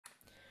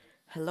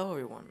Hello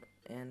everyone,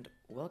 and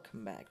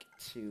welcome back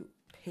to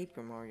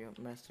Paper Mario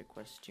Master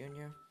Quest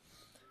Jr.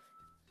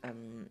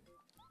 Um,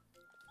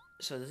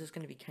 so this is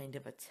going to be kind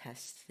of a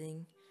test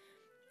thing.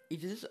 If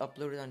this is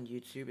uploaded on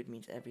YouTube, it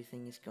means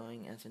everything is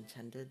going as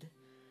intended.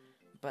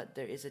 But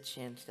there is a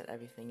chance that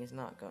everything is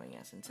not going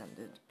as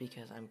intended,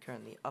 because I'm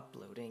currently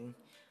uploading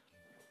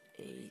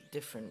a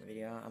different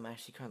video. I'm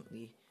actually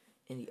currently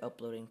in the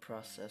uploading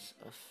process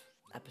of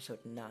episode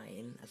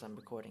 9 as I'm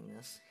recording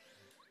this,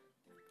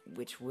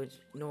 which would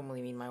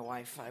normally mean my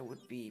Wi-Fi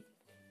would be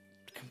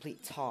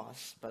complete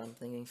toss, but I'm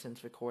thinking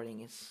since recording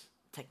is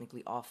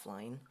technically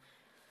offline,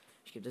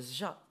 let's give this a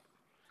shot.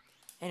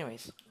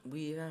 Anyways,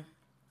 we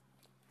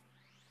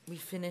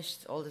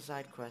finished all the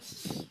side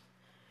quests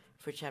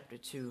for chapter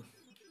 2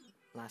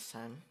 last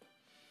time,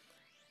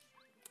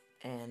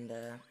 and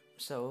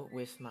so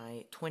with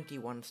my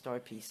 21 star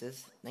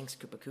pieces, thanks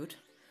Koopa Koot,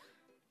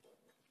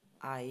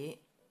 I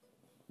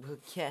will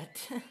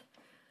get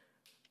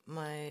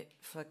my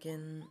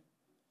fucking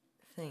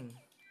thing.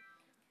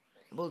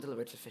 We'll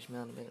deliver it to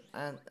Fishmail in a minute.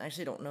 I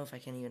actually don't know if I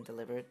can even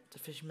deliver it to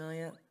Fishmail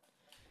yet.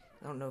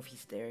 I don't know if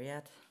he's there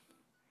yet.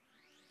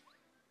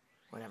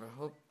 Whatever.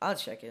 Well, I'll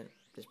check it,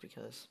 just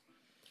because.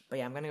 But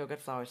yeah, I'm gonna go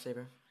get Flower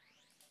Saber.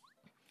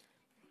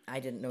 I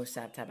didn't know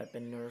Sap Tap had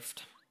been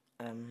nerfed.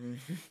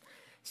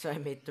 So I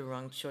made the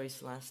wrong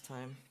choice last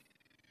time.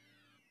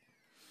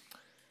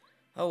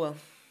 Oh well.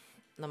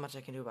 Not much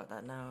I can do about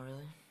that now,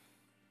 really.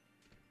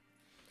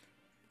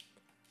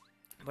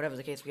 Whatever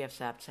the case, we have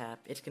Sap Tap.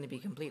 It's gonna be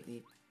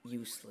completely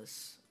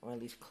useless, or at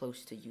least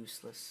close to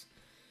useless.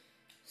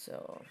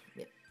 So,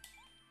 yeah.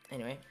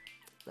 Anyway,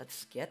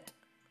 let's get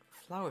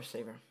Flower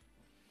Saber.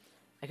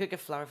 I could get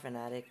Flower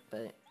Fanatic,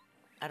 but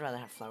I'd rather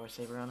have Flower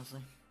Saber,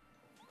 honestly.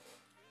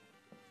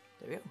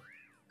 There we go.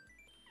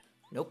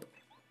 Nope.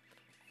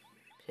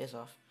 Piss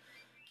off.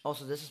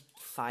 Also, this is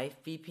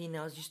 5 BP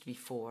now. It used to be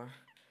 4.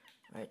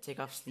 Alright, take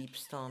off Sleep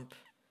Stomp,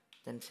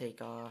 then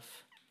take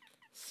off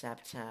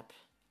Sap Tap,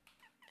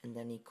 and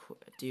then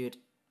dude,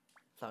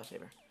 Flower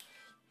Saber.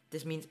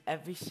 This means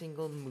every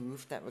single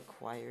move that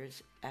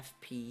requires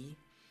FP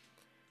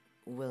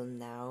will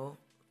now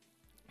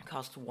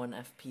cost 1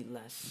 FP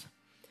less.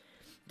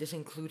 This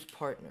includes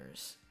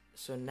partners.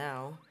 So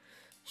now,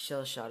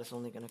 Shell Shot is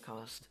only going to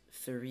cost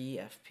 3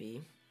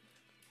 FP.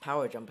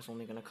 Power Jump is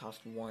only going to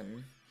cost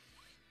 1.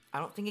 I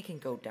don't think it can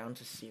go down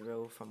to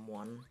 0 from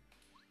 1.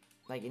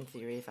 Like, in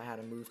theory, if I had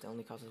a move that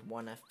only costs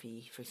 1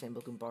 FP, for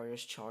example,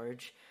 Goombario's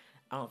Charge,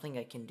 I don't think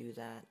I can do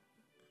that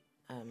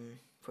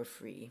for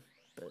free.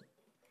 But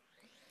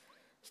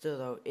still,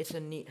 though, it's a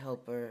neat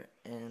helper,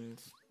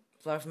 and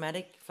Flower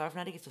Fanatic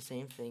is the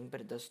same thing,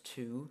 but it does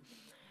 2.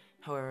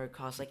 However, it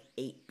costs like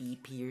 8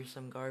 BP or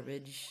some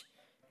garbage.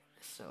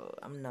 So,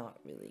 I'm not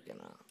really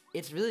gonna...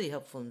 It's really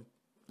helpful in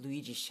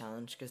Luigi's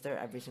Challenge, because there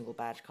every single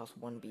badge costs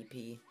 1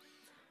 BP.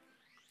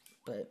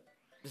 But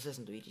this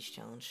isn't Luigi's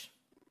Challenge.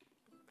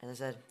 As I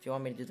said, if you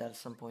want me to do that at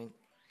some point,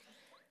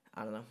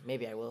 I don't know,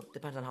 maybe I will.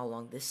 Depends on how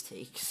long this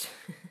takes.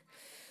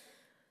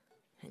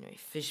 Anyway,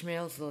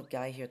 Fishmail's little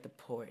guy here at the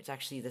port. It's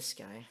actually this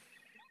guy.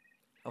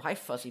 Oh, hi,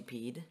 Fuzzy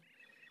Pede.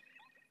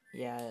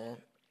 Yeah,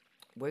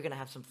 we're gonna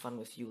have some fun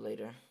with you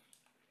later.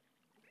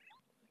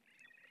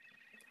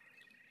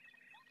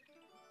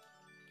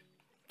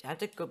 I have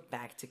to go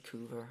back to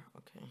Coover.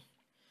 Okay.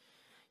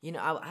 You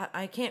know,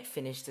 I can't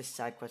finish this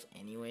side quest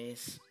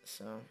anyways,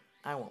 so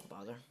I won't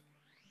bother.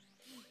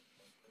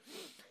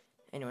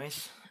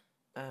 Anyways,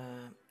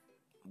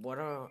 what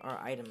are our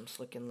items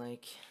looking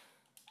like?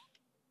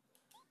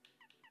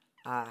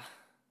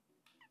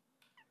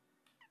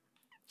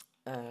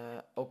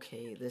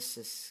 Okay, this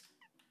is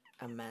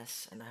a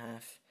mess and a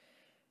half.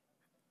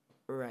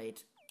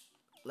 Right,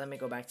 let me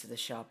go back to the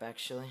shop,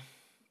 actually.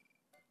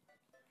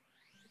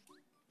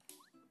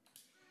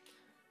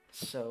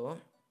 So,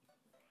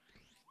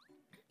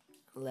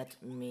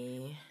 let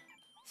me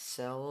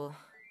sell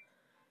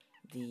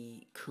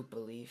the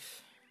Koopa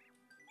Leaf.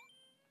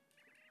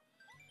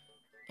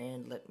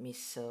 And let me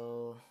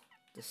sell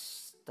the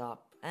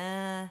stop.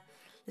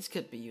 This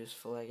could be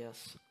useful, I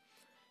guess.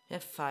 You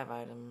have 5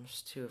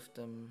 items, 2 of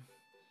them.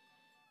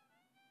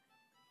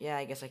 Yeah,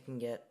 I guess I can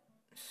get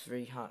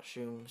 3 hot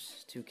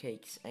shrooms, 2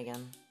 cakes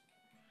again.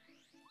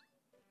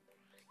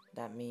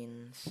 That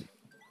means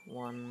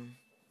 1,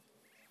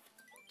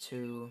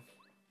 2,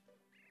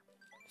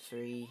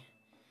 3,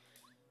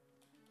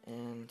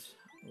 and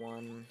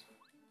 1,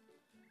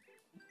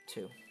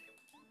 2.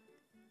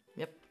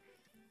 Yep.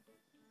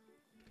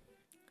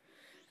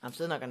 I'm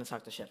still not gonna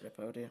talk to Chef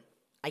Rippo, dude.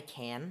 I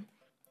can.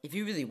 If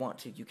you really want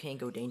to, you can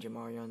go Danger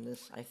Mario on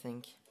this, I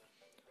think.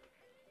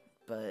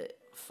 But,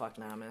 fuck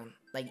nah, man.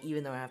 Like,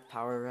 even though I have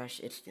Power Rush,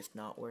 it's just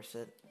not worth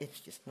it. It's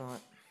just not.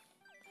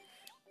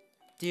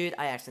 Dude,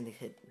 I accidentally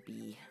hit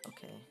B.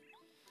 Okay.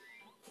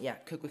 Yeah,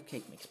 cook with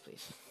cake mix,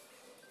 please.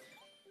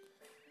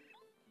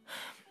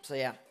 So,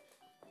 yeah.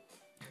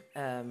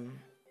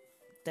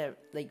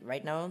 Like,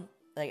 right now,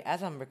 like,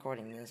 as I'm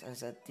recording this, I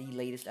said the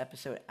latest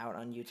episode out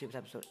on YouTube is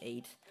episode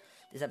 8.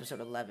 This is episode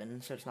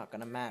 11, so it's not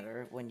gonna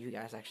matter when you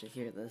guys actually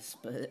hear this,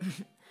 but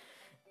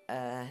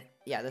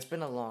Yeah, there's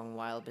been a long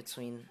while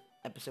between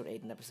episode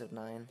 8 and episode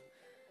 9.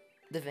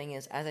 The thing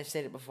is, as I've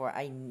stated before,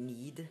 I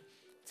need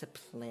to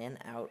plan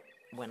out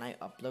when I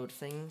upload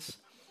things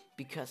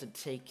because it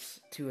takes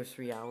 2 or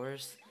 3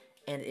 hours,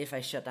 and if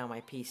I shut down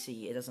my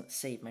PC, it doesn't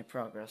save my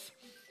progress.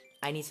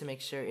 I need to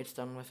make sure it's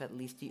done with at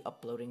least the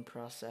uploading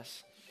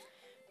process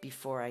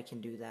before I can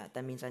do that.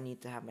 That means I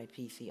need to have my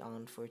PC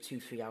on for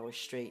 2-3 hours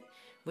straight,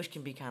 which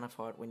can be kind of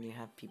hard when you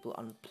have people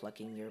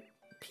unplugging your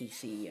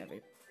PC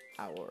every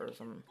hour or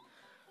something.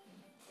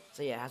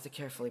 So yeah, I have to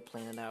carefully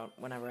plan it out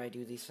whenever I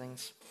do these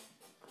things.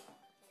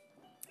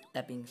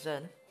 That being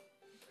said,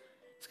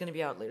 it's gonna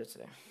be out later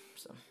today,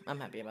 so I'm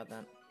happy about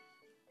that.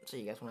 So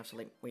you guys won't have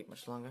to wait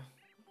much longer.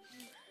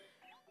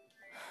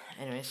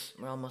 Anyways,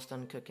 we're almost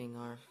done cooking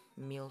our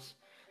meals.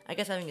 I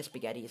guess having a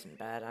spaghetti isn't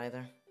bad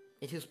either.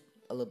 It feels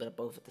a little bit of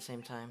both at the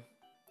same time.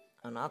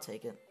 And I'll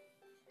take it.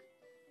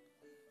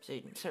 So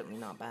certainly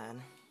not bad.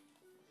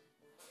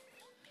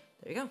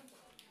 There you go.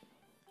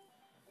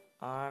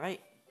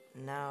 Alright,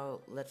 now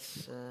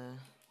let's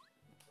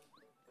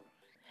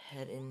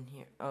head in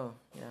here. Oh,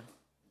 yeah.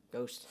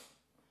 Ghost.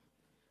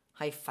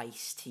 Hi,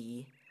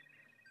 Feisty.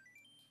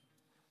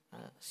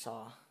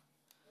 Saw.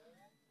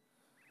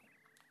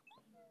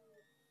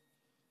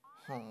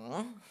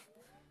 Huh?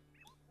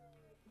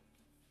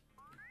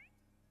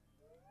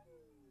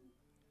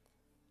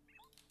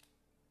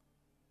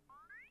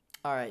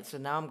 Alright, so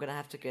now I'm gonna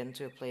have to get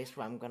into a place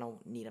where I'm gonna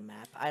need a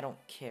map. I don't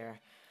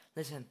care.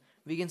 Listen,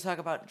 we can talk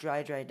about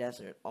dry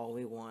desert all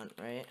we want,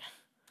 right?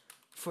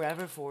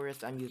 Forever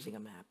Forest, I'm using a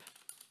map.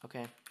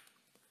 Okay?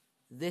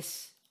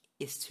 This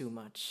is too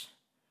much.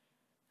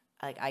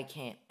 Like, I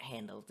can't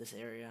handle this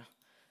area.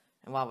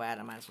 And while we're at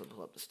it, I might as well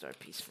pull up the start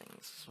piece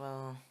things as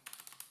well.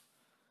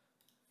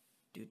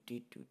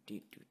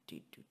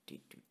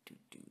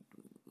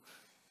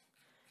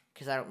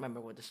 Because I don't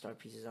remember what the start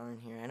pieces are in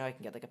here. I know I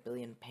can get like 1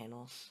 billion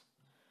panels.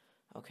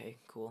 Okay,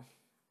 cool.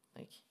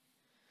 Like,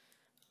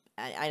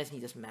 I just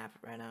need this map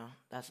right now.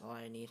 That's all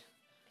I need.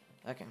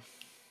 Okay.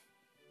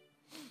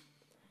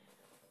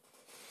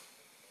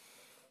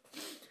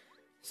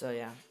 So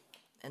yeah,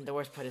 and the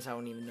worst part is I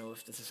don't even know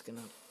if this is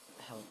gonna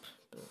help,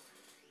 but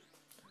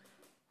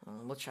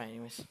we'll try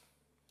anyways.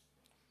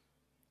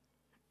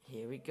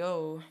 Here we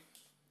go.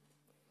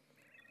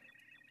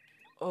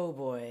 Oh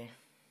boy.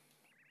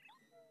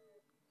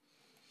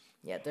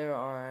 Yeah, there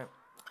are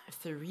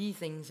 3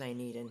 things I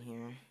need in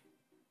here.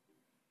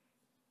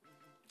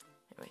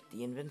 Anyway,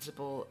 the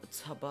Invincible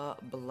Tubba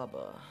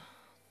Blubba.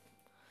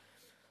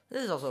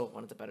 This is also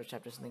one of the better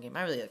chapters in the game.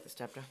 I really like this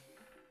chapter.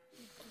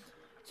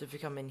 So if you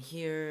come in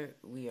here,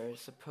 we are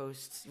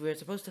supposed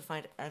to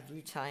find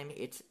every time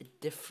it's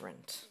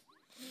different.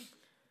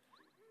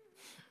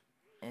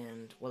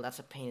 And well, that's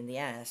a pain in the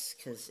ass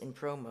because in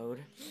pro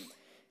mode,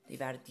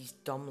 they've added these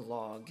dumb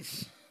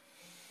logs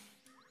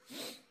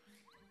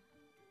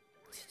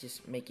to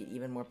just make it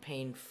even more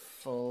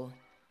painful.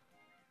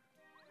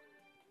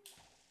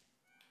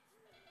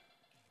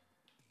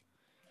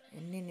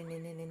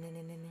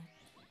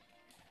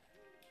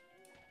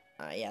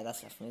 Yeah,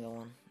 that's definitely the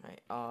one.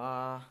 Right.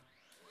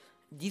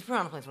 These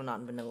piranha plants were not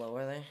in vanilla,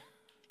 were they?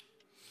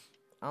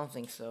 I don't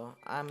think so.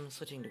 I'm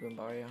switching to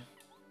Goombario.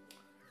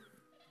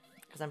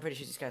 Because I'm pretty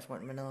sure these guys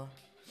weren't in vanilla.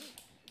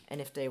 And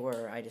if they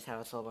were, I just have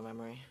a solid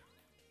memory.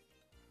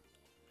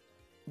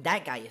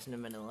 That guy isn't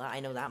in vanilla, I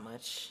know that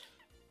much.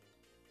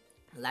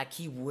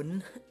 Lucky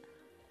 1?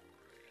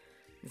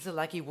 It's a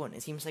Lucky 1.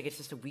 It seems like it's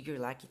just a weaker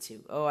Lucky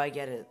 2. Oh, I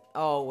get it.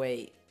 Oh,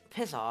 wait.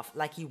 Piss off.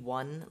 Lucky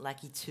 1,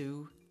 Lucky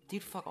 2.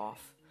 Dude, fuck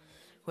off.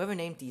 Whoever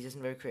named these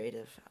isn't very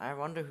creative. I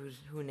wonder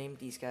who named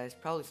these guys.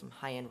 Probably some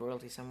high-end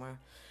royalty somewhere.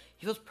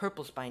 He feels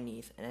purple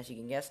Spinies, and as you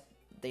can guess,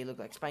 they look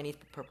like Spinies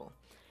but purple.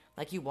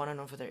 Lucky 1 are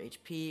known for their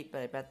HP,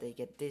 but I bet they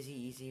get dizzy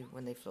easy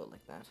when they float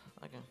like that.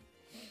 Okay.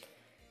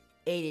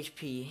 8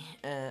 HP.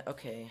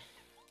 Okay.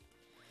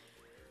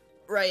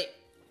 Right.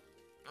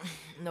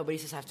 Nobody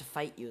just have to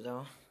fight you,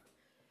 though.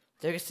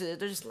 They're just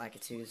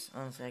Lakitus.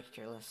 Honestly, I could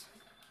care less.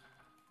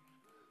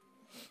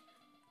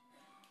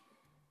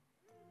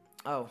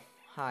 Oh,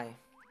 hi.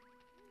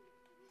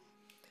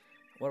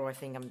 What do I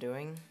think I'm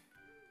doing?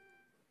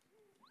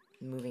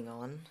 Moving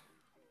on.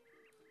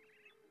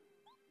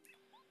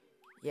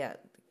 Yeah,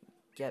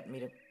 get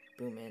me to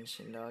Boom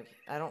Mansion, dog.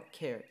 I don't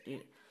care.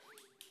 Dude,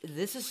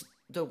 this is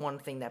the one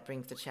thing that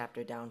brings the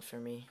chapter down for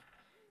me.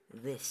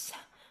 This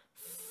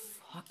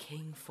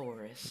fucking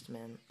forest,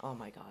 man. Oh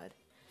my god.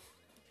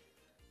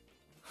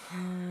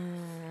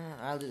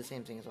 I'll do the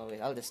same thing as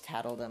always. I'll just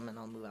tattle them and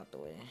I'll move out the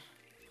way.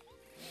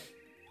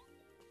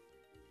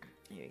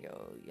 Here you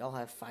go. Y'all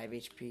have 5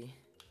 HP.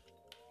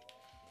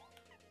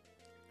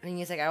 I mean,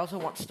 it's like I also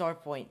want star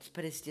points,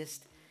 but it's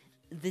just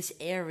this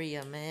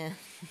area, man.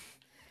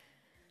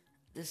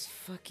 This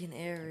fucking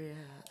area.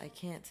 I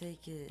can't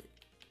take it.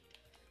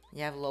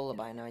 You have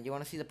Lullaby now. You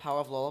want to see the power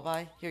of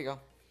Lullaby? Here you go.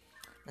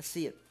 Let's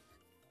see it.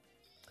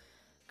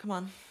 Come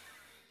on.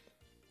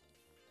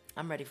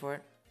 I'm ready for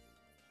it.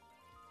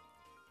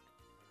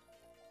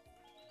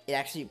 It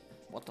actually...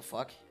 What the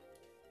fuck?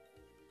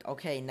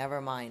 Okay,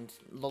 never mind.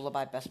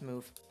 Lullaby, best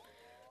move.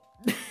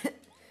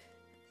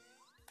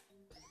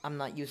 I'm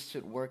not used to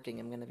it working,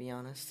 I'm gonna be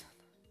honest.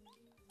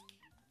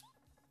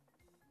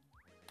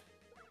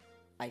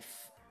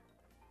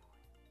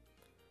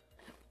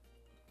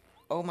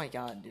 Oh my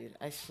god, dude,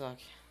 I suck.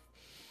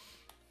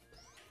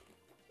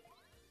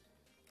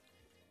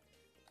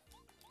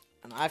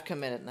 And I've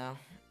committed now.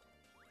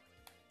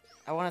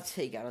 I want to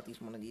take out at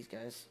least one of these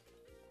guys.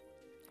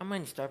 How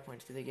many star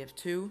points do they give?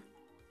 2?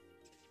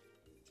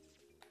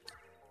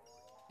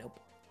 Nope.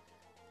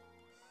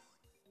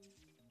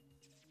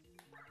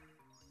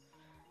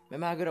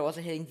 Remember how good I was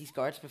at hitting these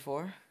guards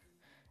before?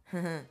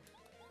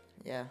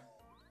 Yeah.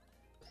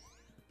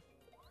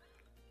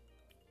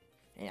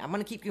 Yeah, I'm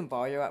gonna keep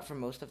Goombario out for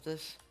most of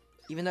this.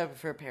 Even though I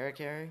prefer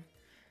Paracarry,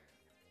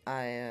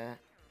 I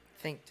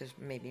think there's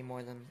maybe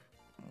more than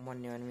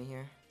one new enemy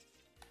here.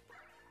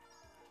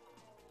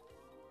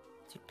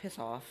 Dude, piss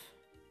off.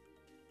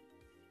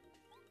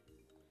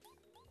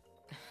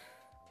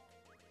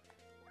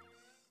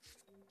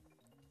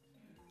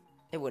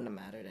 It wouldn't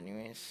have mattered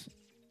anyways.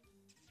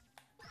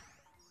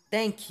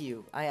 Thank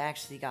you. I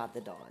actually got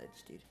the dodge,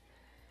 dude.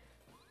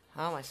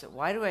 How am I so...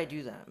 Why do I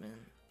do that,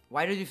 man?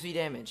 Why do I do 3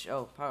 damage?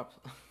 Oh, power...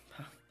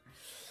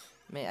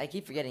 Man, I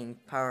keep forgetting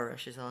Power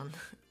Rush is on.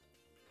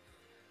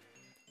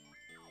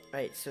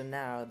 Right, so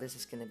now this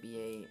is gonna be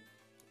a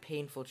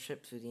painful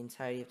trip through the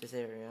entirety of this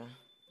area.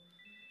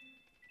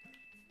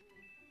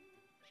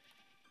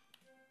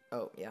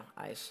 Oh, yeah,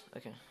 ice.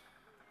 Okay.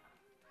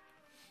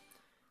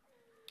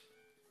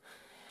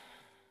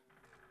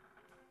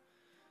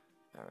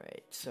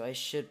 Alright, so I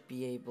should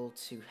be able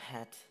to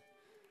head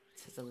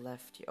to the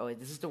left here. Oh, wait,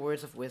 this is the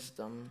Words of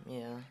Wisdom,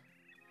 yeah.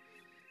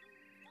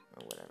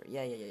 Or whatever.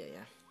 Yeah.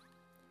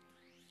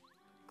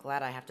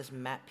 Glad I have this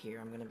map here,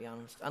 I'm gonna be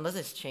honest. Unless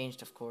it's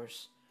changed, of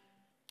course.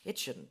 It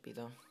shouldn't be,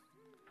 though.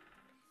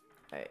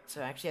 Alright,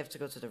 so I actually have to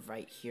go to the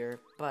right here,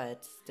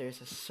 but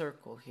there's a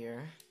circle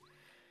here.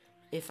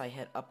 If I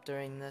head up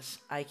during this,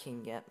 I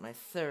can get my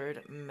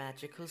 3rd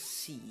magical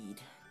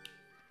seed.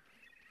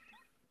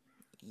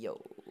 Yo.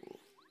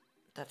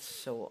 That's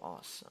so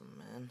awesome,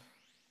 man.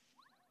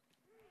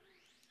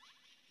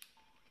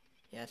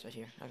 Yeah, it's right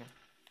here. Okay.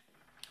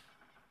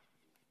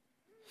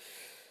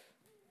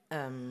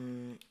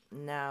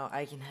 Now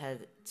I can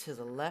head to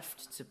the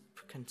left to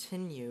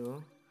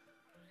continue.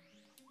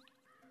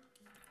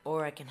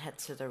 Or I can head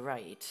to the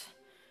right,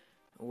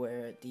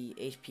 where the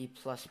HP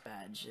plus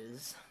badge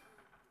is.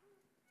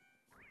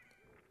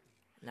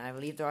 Now I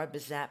believe there are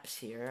Bizaps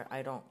here.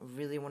 I don't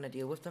really want to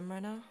deal with them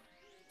right now.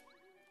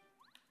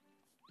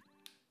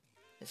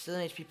 It's still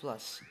an HP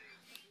plus.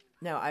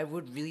 Now, I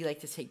would really like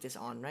to take this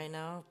on right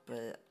now,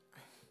 but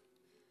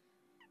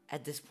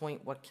at this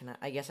point, what can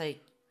I guess I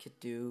could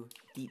do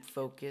Deep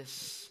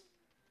Focus,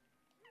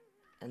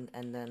 and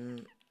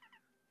then,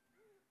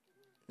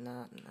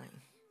 nah.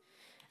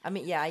 I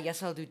mean, yeah, I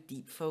guess I'll do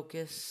Deep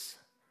Focus,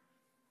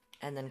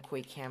 and then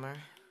Quake Hammer,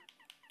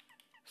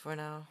 for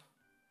now,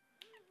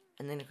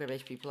 and then equip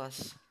HP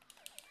plus.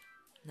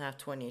 Now I have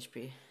 20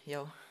 HP,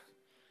 yo.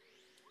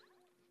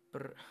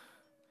 Brr.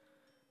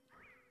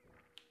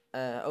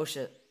 Oh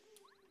shit.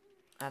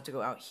 I have to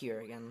go out here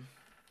again.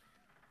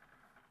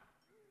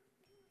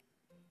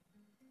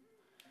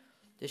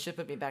 This should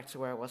put me back to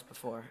where I was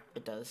before.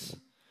 It does.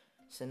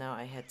 So now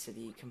I head to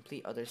the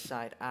complete other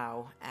side.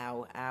 Ow,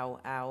 ow, ow,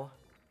 ow.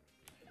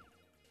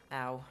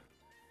 Ow.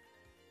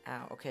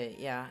 Ow, okay,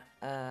 yeah.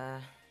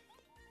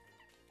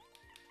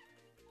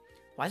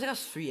 Why does it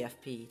cost 3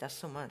 FP? That's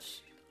so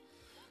much.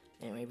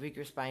 Anyway,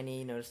 Weaker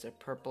Spiny, notice they're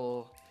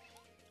purple.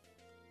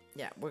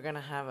 Yeah, we're gonna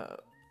have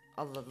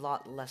a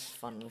lot less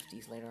fun with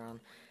these later on.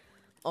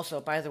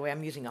 Also, by the way,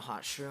 I'm using a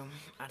hot shroom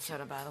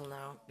outside of battle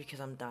now, because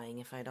I'm dying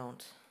if I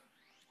don't.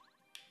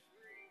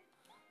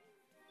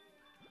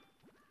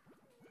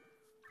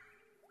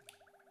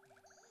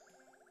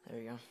 There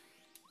we go.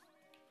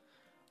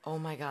 Oh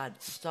my god,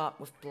 stop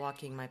with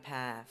blocking my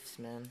paths,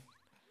 man.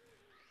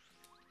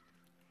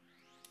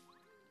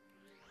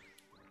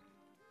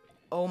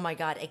 Oh my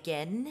god,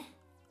 again?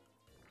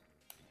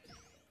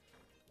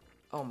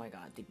 Oh my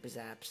god, the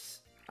Bizaps.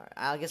 Right,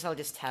 I guess I'll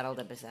just tattle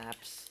the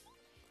Bizaps.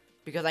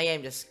 Because I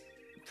am just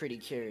pretty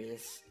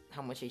curious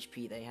how much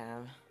HP they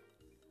have.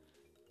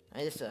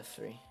 I just have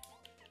 3.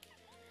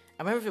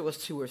 I remember if it was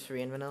 2 or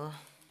 3 in vanilla.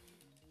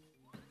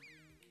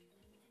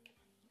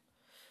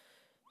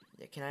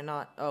 Yeah, can I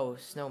not? Oh,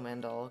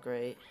 Snowman doll,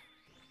 great.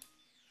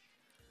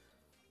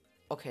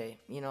 Okay,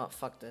 you know what?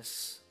 Fuck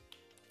this.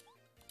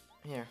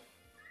 Here.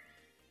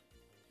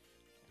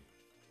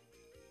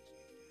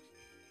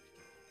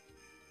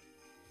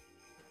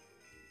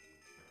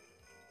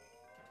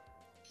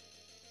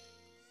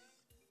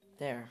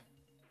 There.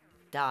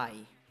 Die.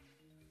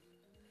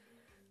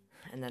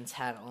 And then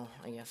tattle,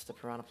 I guess, the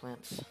piranha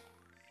plants.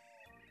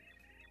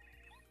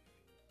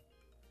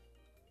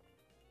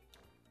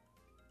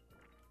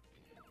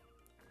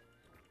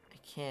 I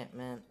can't,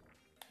 man.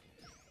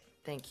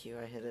 Thank you,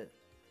 I hit it.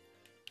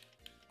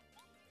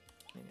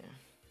 Okay.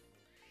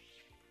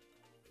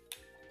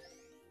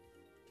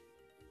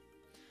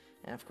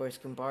 And of course,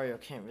 Goombario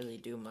can't really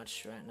do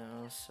much right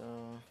now, so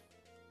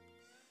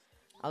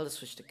I'll just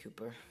switch to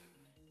Cooper.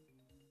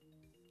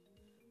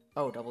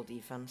 Oh, double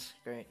defense,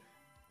 great.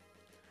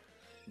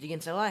 You can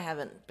tell I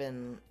haven't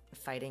been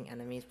fighting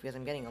enemies because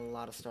I'm getting a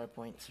lot of star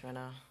points right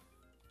now.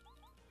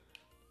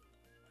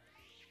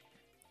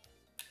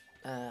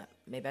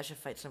 Maybe I should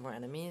fight some more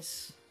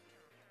enemies.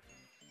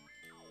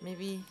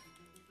 Maybe.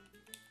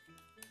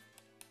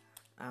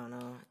 I don't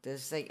know.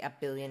 There's like a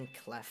billion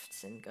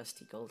clefts in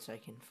Gusty Gold, so I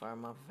can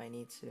farm up if I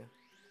need to.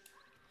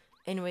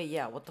 Anyway,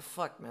 yeah, what the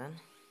fuck, man?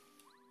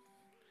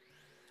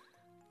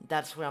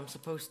 That's where I'm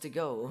supposed to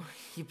go,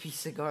 you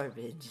piece of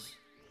garbage.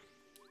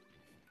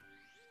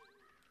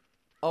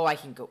 Oh, I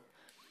can go.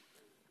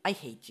 I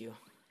hate you.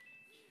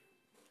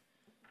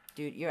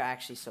 Dude, you're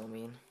actually so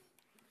mean.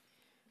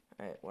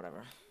 Alright,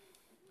 whatever.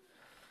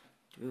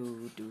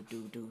 There's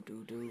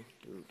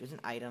an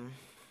item.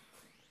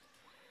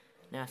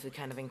 Now I feel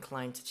kind of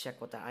inclined to check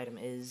what that item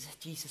is.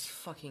 Jesus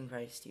fucking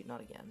Christ, dude.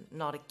 Not again.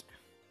 Not again.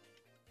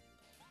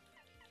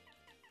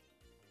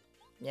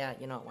 Yeah,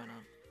 you know what, why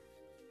not?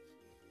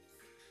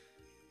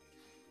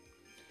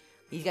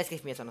 These guys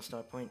gave me a ton of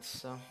star points,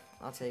 so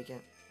I'll take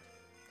it.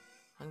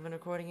 How long have I been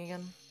recording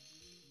again?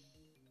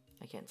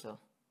 I can't tell.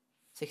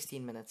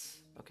 16 minutes.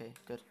 Okay,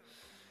 good.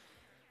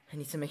 I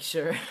need to make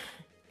sure.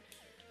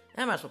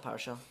 I might as well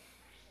PowerShell.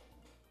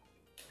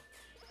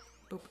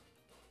 Boop.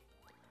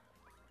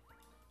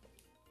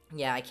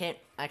 Yeah, I can't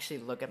actually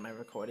look at my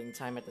recording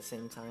time at the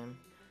same time.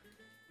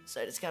 So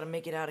I just gotta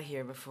make it out of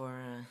here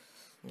before,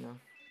 you know,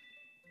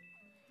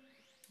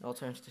 it all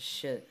turns to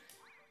shit.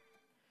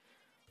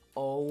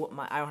 Oh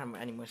my, I don't have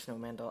any more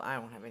snowman though. I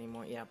don't have any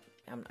more, yeah,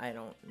 I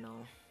don't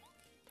know.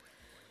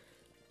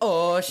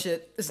 Oh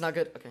shit, this is not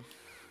good, okay.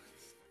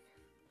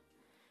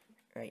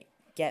 Right,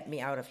 get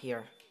me out of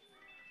here.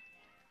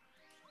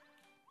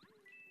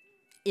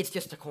 It's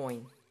just a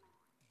coin.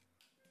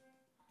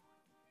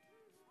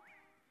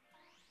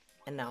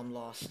 And now I'm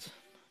lost.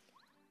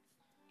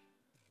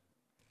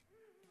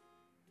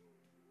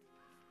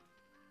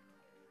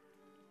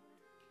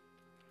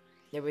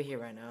 Yeah, we're here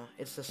right now.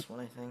 It's this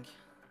one, I think.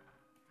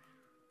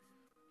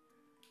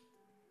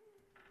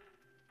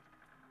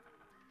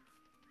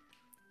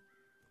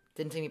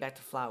 Didn't take me back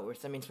to flowers.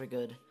 That means we're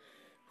good.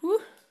 Whew.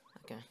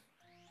 Okay.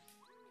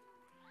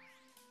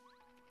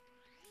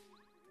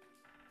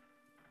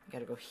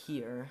 Gotta go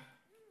here.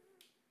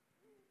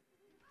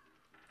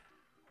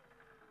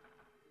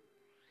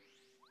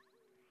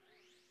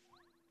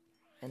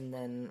 And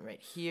then right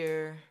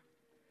here.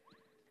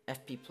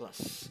 FP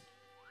plus.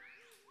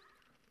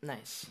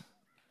 Nice.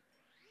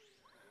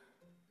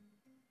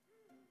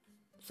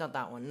 It's not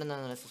that one.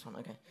 No, that's this one.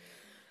 Okay.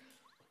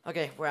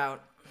 Okay, we're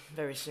out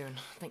very soon.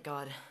 Thank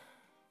God.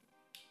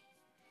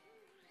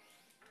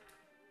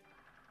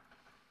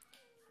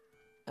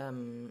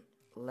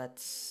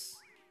 Let's...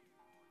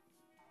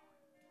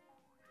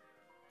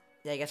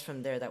 Yeah, I guess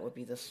from there that would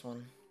be this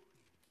one.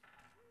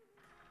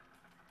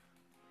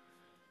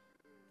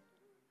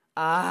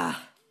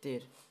 Ah,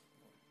 dude.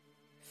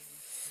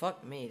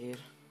 Fuck me, dude.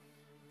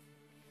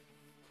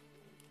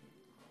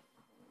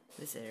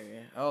 This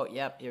area. Oh,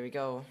 yep, here we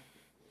go.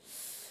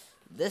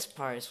 This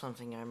part is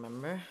something I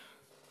remember.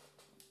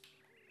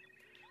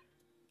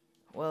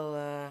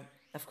 Well,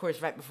 of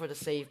course, right before the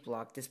save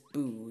block, this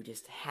Boo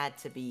just had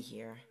to be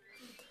here.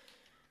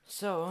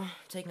 So,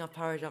 taking off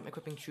Power Jump,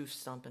 equipping Truth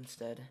Stomp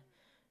instead.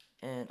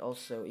 And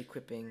also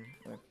equipping,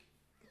 or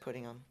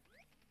putting on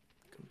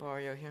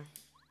Goombario here.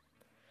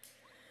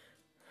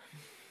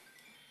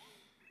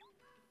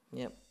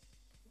 Yep.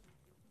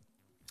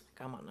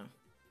 Come on now.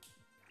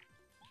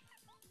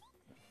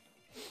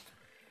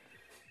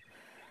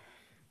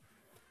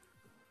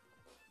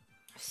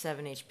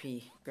 Seven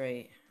HP,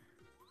 great.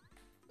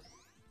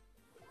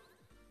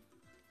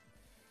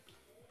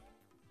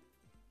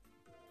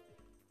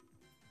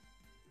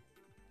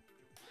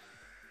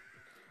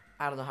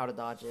 I don't know how to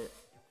dodge it.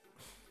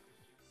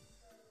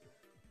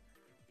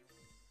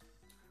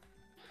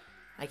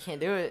 I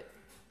can't do it.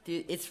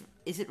 Dude,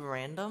 is it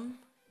random?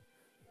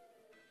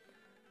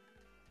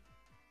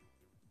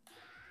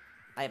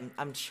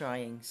 I'm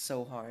trying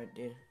so hard,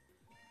 dude.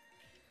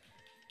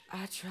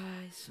 I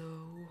try so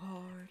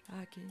hard,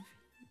 I can.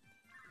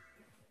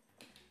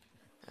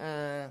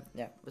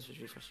 Yeah, let's just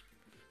refresh.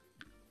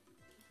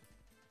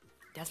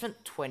 I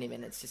spent 20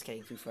 minutes just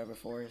getting through Forever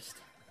Forest.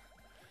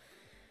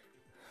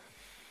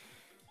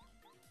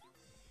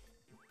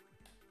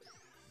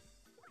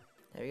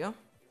 There we go.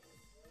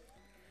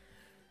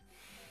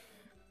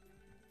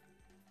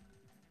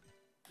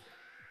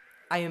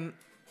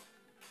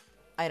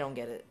 I don't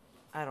get it.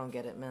 I don't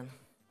get it, man.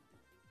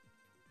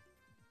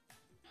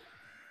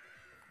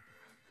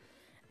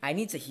 I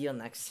need to heal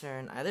next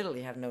turn. I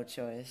literally have no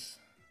choice.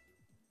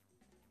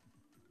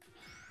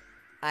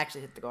 I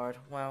actually hit the guard.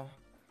 Wow.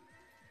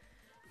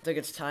 Took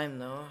its time,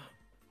 though.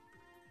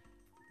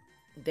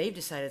 They've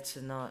decided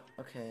to not...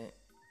 Okay.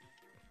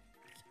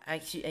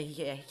 Actually,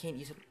 he can't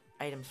use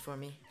items for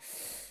me.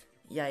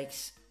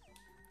 Yikes.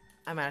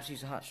 I might have to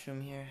use a hot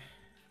shroom here.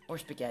 Or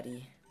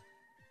spaghetti.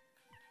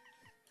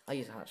 I'll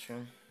use a hot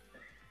shroom.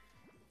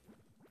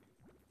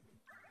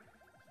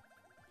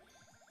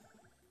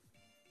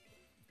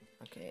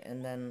 Okay,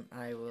 and then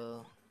I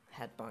will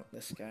head bonk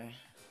this guy.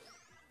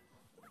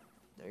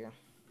 There we go.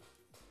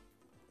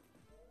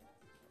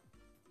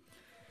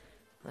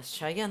 Let's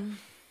try again.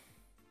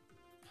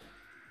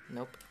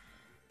 Nope.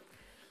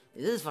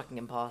 This is fucking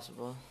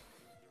impossible.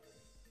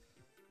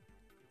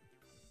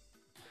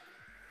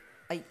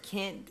 I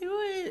can't do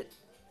it.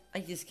 I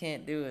just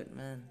can't do it,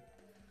 man.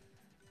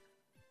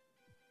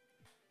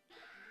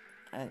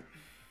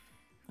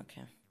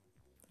 Okay.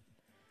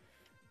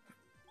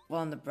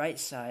 Well, on the bright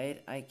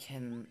side, I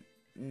can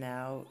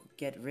now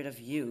get rid of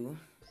you.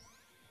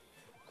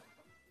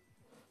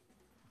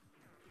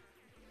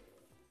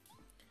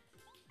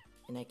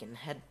 And I can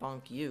head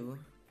bonk you.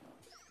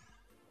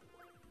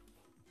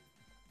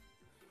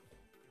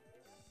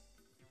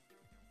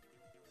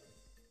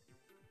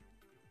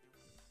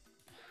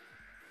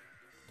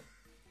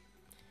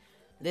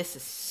 This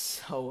is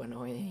so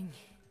annoying.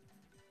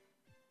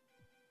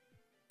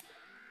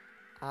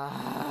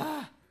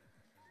 Ah.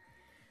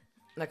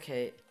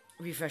 Okay,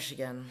 refresh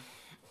again.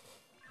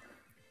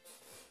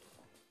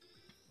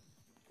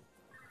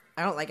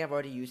 I don't like I've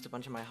already used a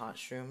bunch of my hot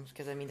shrooms,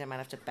 because that means I might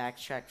have to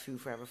backtrack through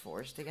Forever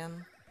Forest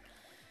again.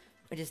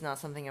 Which is not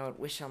something I would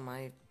wish on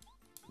my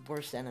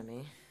worst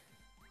enemy.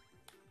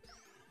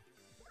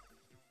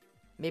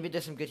 Maybe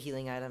there's some good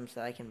healing items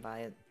that I can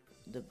buy at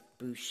the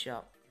boost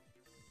shop.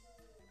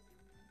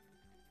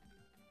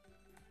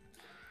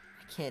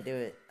 I can't do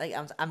it. Like,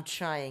 I'm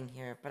trying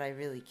here, but I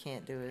really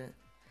can't do it.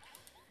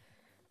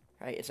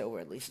 Right, it's over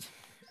at least.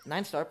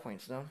 9 star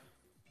points, though.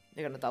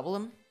 They're gonna double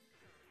them?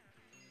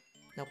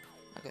 Nope.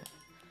 Okay.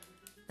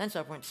 9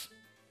 star points.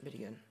 Pretty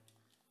good.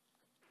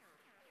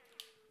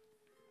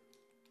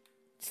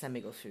 Just let me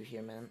go through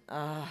here, man.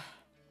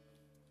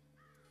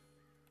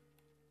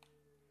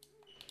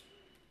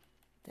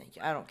 Thank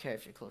you. I don't care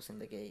if you're closing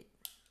the gate.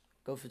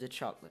 Go through the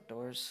chocolate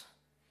doors.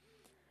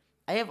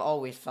 I have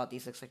always thought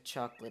these look like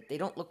chocolate. They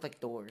don't look like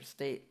doors.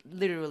 They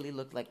literally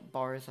look like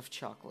bars of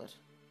chocolate.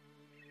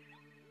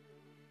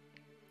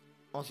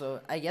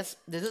 Also, I guess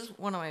this is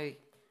one of my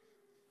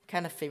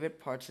kind of favorite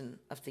parts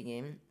of the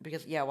game.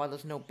 Because, yeah, while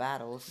there's no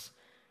battles,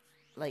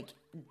 like,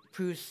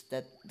 proves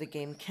that the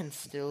game can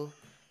still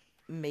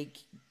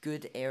make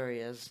good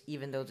areas,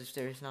 even though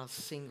there is not a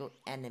single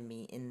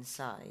enemy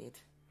inside.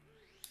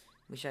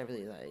 Which I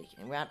really like.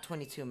 And we're at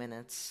 22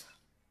 minutes.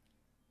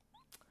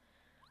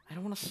 I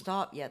don't want to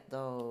stop yet,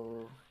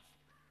 though.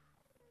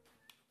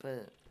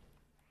 But,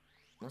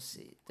 let's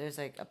see. There's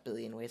like a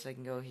billion ways I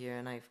can go here,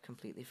 and I've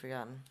completely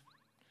forgotten.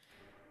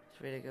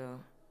 It's ready to go.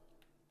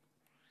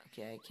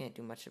 Okay, I can't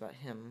do much about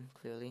him,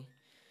 clearly.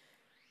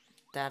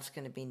 That's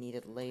going to be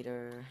needed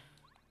later.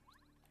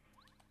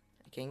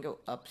 I can go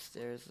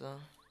upstairs, though.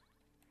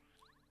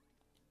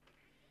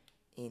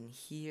 In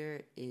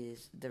here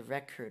is the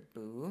record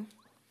boo.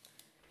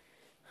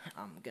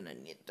 I'm gonna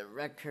need the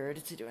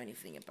record to do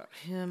anything about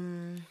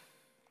him.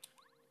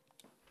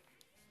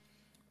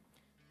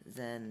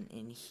 Then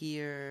in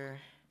here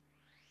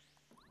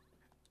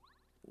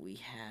we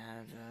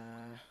have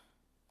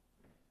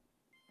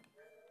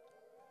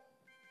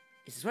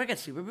is this where I get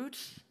super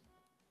boots?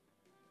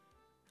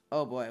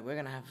 Oh boy, we're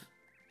gonna have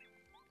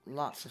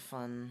lots of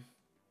fun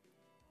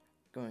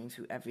going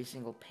through every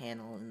single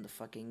panel in the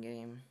fucking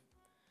game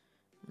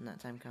when that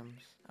time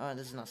comes. Oh,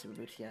 this is not super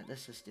boots yet.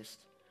 This is just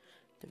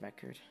the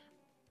record.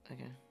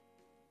 Okay.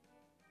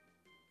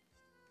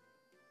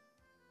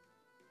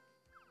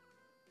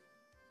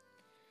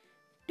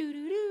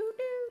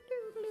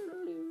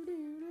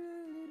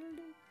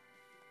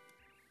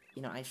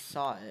 You know, I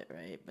saw it,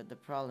 right? But the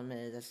problem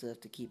is I still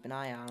have to keep an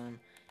eye on him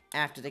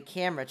after the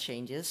camera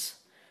changes.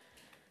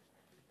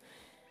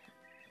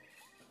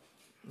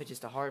 Which is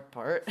the hard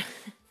part.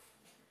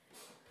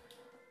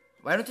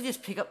 Why don't you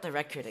just pick up the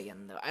record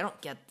again, though? I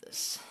don't get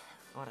this.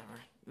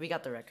 Whatever. We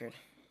got the record.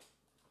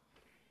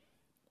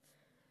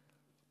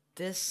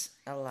 This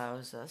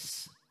allows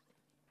us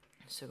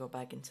to go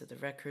back into the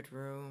record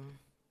room,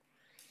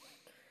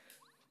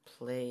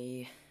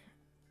 play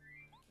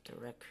the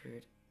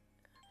record.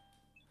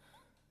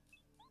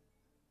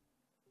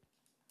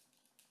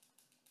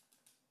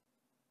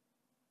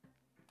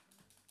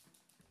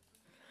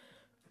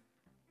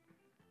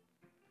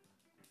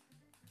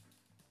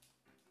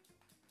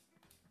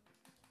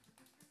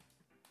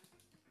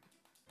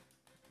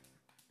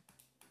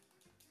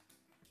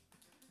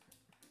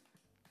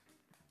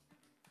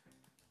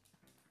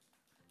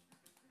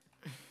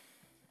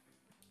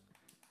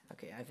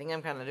 Okay, I think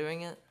I'm kind of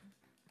doing it.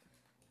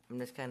 I'm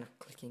just kind of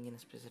clicking in a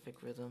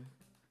specific rhythm.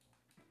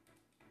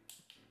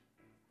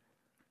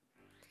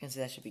 I can see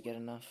that should be good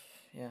enough,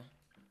 yeah.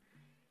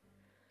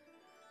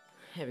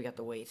 Here we got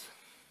the weight.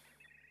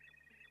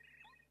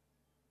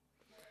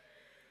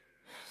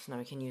 So now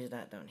we can use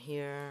that down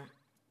here.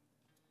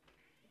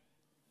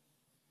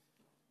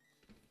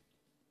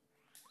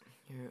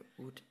 Here,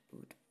 oot,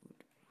 oot,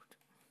 oot, oot.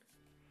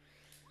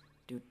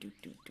 Do, do,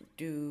 do, do,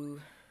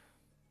 do.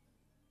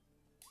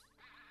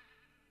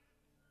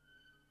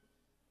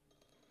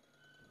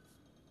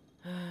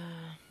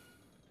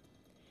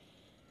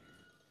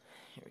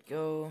 we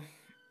go.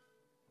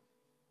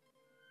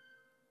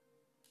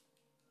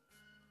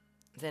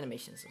 The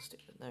animation is so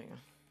stupid. There you go.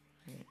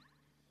 Right.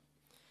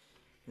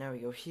 Now we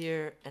go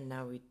here, and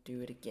now we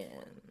do it again.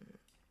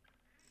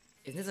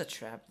 Isn't this a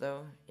trap,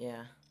 though?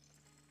 Yeah.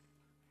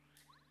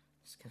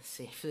 Just gonna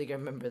say, I feel like I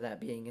remember that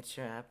being a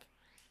trap.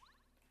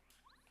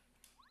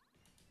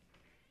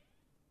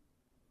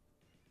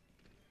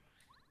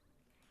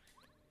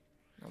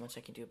 Not much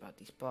I can do about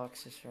these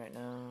boxes right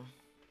now.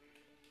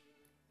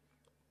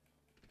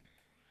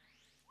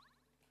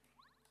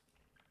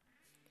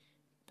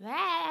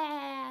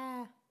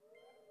 Blah!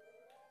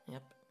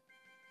 Yep.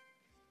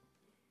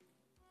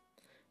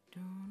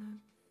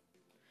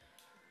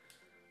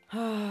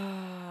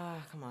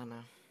 Come on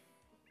now.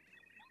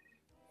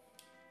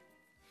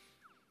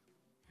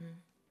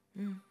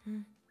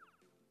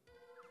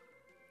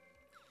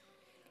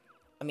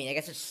 I mean, I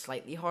guess it's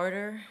slightly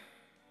harder.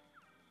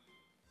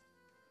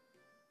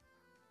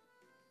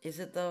 Is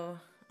it though?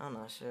 I'm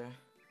not sure.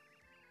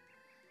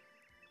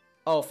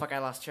 Oh, fuck, I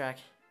lost track.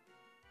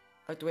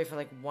 I have to wait for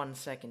like 1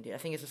 second, dude. I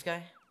think it's this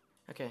guy.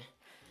 Okay.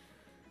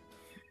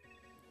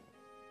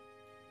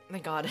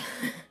 Thank God.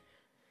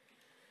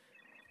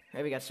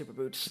 Right, we got super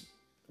boots.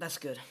 That's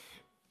good.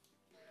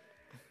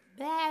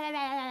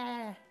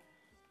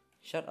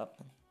 Shut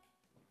up.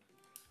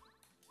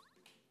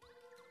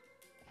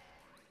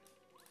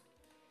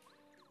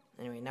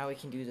 Anyway, now we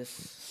can do this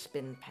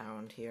spin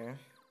pound here.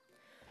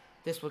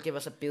 This will give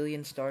us 1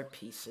 billion star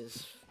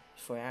pieces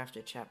for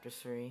after Chapter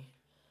 3.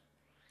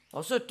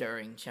 Also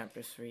during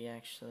Chapter 3,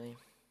 actually.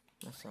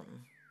 That's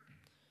something.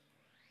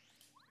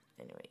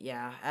 Anyway,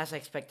 yeah, as I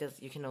expected,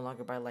 you can no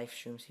longer buy life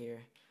shrooms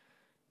here.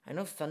 I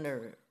know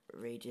Thunder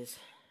Rages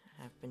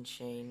have been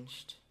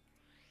changed.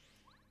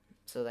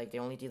 So, like, they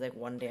only do, like,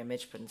 1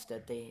 damage, but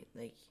instead they,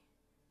 like,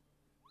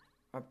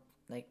 are,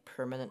 like,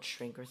 permanent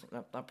shrink or something.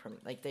 No, not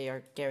permanent. Like, they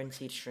are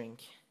guaranteed shrink.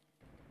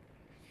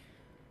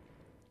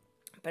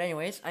 But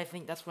anyways, I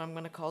think that's what I'm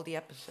going to call the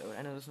episode.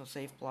 I know there's no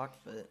save block,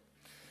 but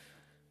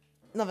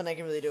nothing I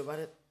can really do about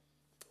it.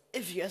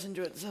 If you guys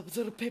enjoyed this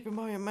episode of Paper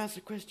Mario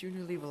Master Quest Jr.,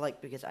 leave a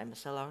like because I'm a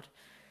sellout.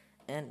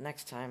 And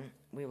next time,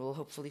 we will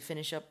hopefully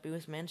finish up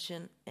Boo's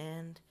Mansion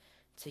and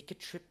take a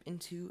trip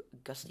into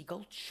Gusty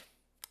Gulch.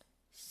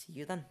 See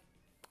you then.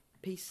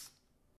 Peace.